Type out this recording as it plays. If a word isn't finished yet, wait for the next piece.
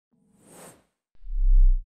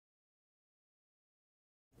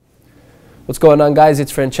What's going on, guys?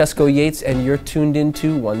 It's Francesco Yates, and you're tuned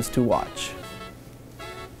into Ones to Watch.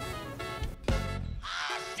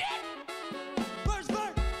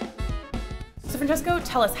 So Francesco,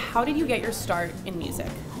 tell us, how did you get your start in music?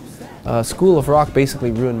 School of Rock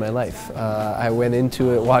basically ruined my life. I went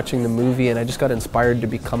into it watching the movie, and I just got inspired to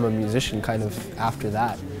become a musician kind of after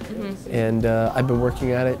that. And I've been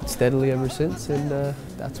working at it steadily ever since, and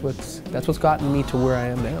that's what's gotten me to where I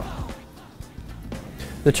am now.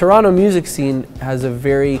 The Toronto music scene has a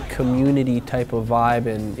very community type of vibe,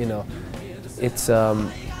 and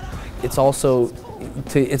it's also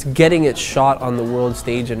it's getting its shot on the world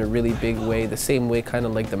stage in a really big way, the same way kind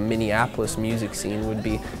of like the Minneapolis music scene would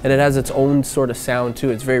be, and it has its own sort of sound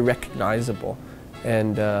too. It's very recognizable,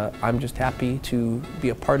 and I'm just happy to be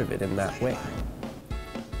a part of it in that way.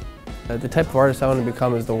 The type of artist I want to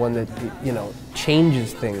become is the one that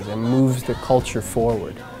changes things and moves the culture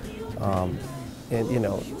forward. And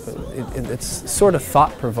it's sort of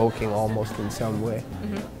thought-provoking almost in some way.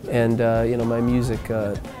 And my music,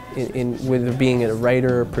 whether being a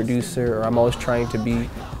writer or producer, or I'm always trying to be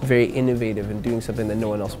very innovative and doing something that no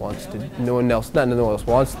one else wants to. Not no one else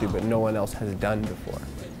wants to do, but no one else has done before,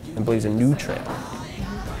 and blaze a new trail.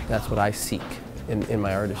 That's what I seek in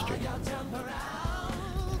my artistry.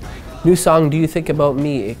 New song, Do You Think About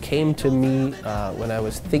Me? It came to me when I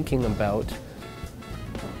was thinking about,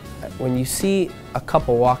 when you see a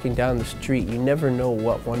couple walking down the street, you never know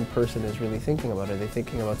what one person is really thinking about. Are they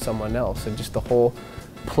thinking about someone else? And just the whole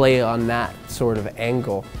play on that sort of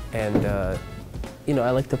angle. And I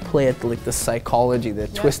like to play at the psychology, the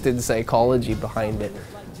twisted psychology behind it.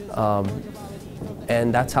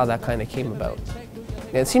 And that's how that kind of came about.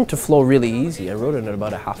 And it seemed to flow really easy. I wrote it in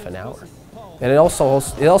about a half an hour. And it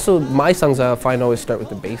also my songs I find always start with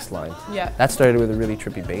the bass line. Yeah. That started with a really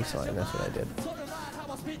trippy bass line. That's what I did.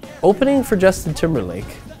 Opening for Justin Timberlake.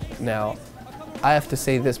 Now, I have to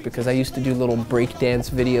say this because I used to do little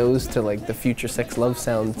breakdance videos to like the Future Sex Love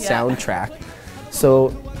soundtrack.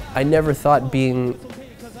 So I never thought, being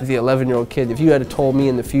the 11-year-old kid, if you had told me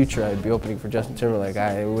in the future I'd be opening for Justin Timberlake,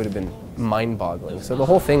 it would have been mind-boggling. So the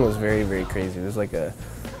whole thing was very, very crazy. It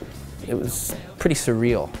was pretty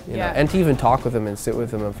surreal, you know? And to even talk with him and sit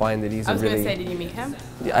with him and find that he's a really... I was going to say, did you meet him?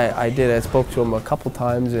 I did. I spoke to him a couple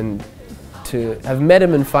times, and to have met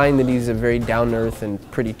him and find that he's a very down-to-earth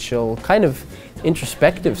and pretty chill, kind of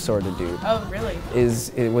introspective sort of dude. Oh, really?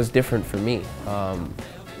 It was different for me.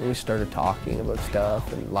 We started talking about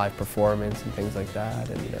stuff and live performance and things like that,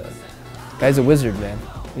 and guy's a wizard, man.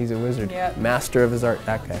 He's a wizard. Yeah. Master of his art,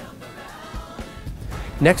 that guy.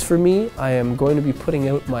 Next for me, I am going to be putting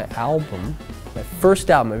out my album, my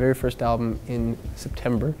very first album in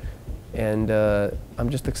September, and I'm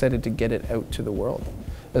just excited to get it out to the world.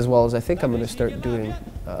 As well as I think I'm going to start doing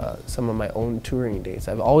some of my own touring dates.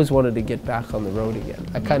 I've always wanted to get back on the road again.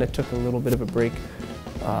 I kind of took a little bit of a break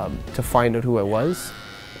to find out who I was,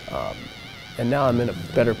 and now I'm in a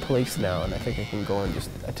better place now, and I think I can go and just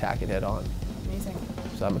attack it head on. Amazing.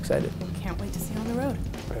 So I'm excited. Can't wait to see you on the road.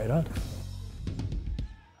 Right on.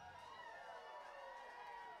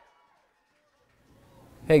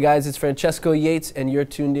 Hey guys, it's Francesco Yates, and you're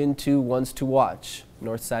tuned in to Ones to Watch,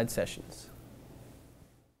 Northside Sessions.